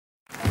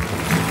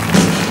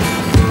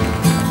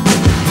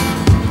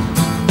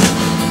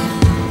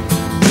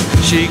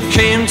She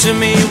came to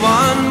me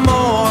one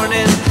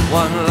morning,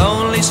 one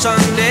lonely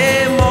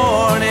Sunday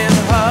morning,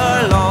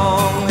 her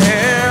long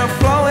hair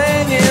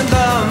flowing in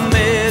the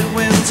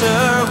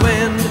midwinter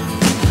wind.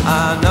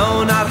 I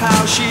know not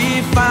how she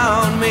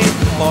found me,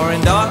 for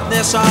in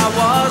darkness I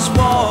was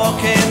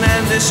walking,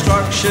 and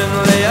destruction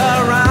lay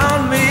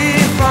around me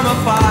from a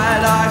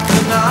fight I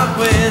could not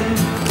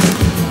win.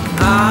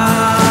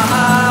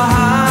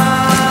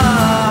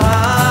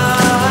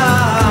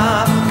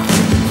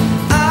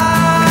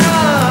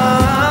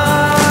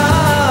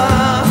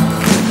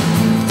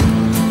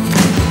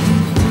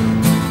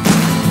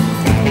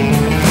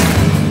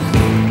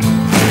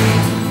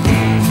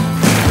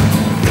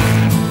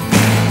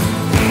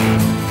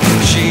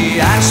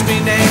 Asked me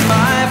name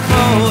my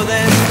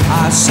clothing.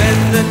 I said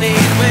the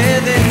need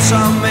within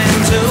some men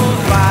to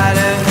fight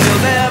and kill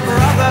their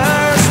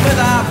brothers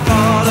without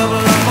thought of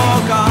love or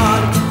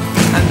God.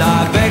 And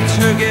I begged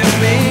her give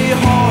me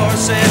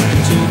horses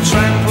to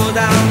trample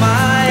down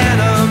my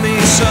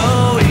enemies.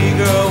 So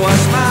eager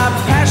was my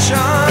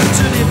passion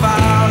to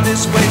devour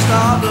this waste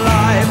of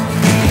life.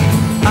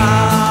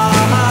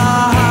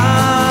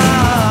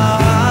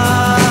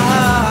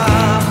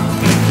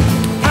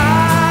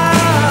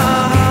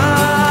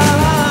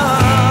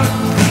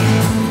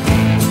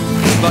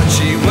 But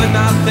she would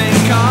not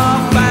think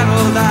of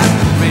battle that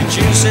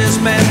reduces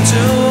men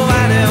to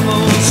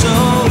animals, so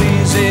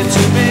easy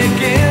to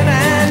begin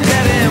and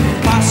yet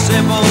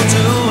impossible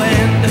to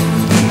end.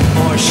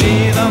 For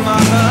she, the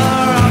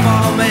mother of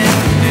all men,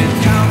 did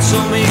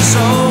counsel me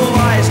so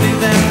wisely,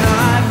 then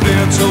I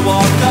feared to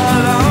walk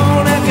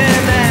alone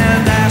again,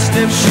 and asked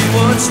if she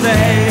would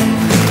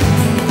stay.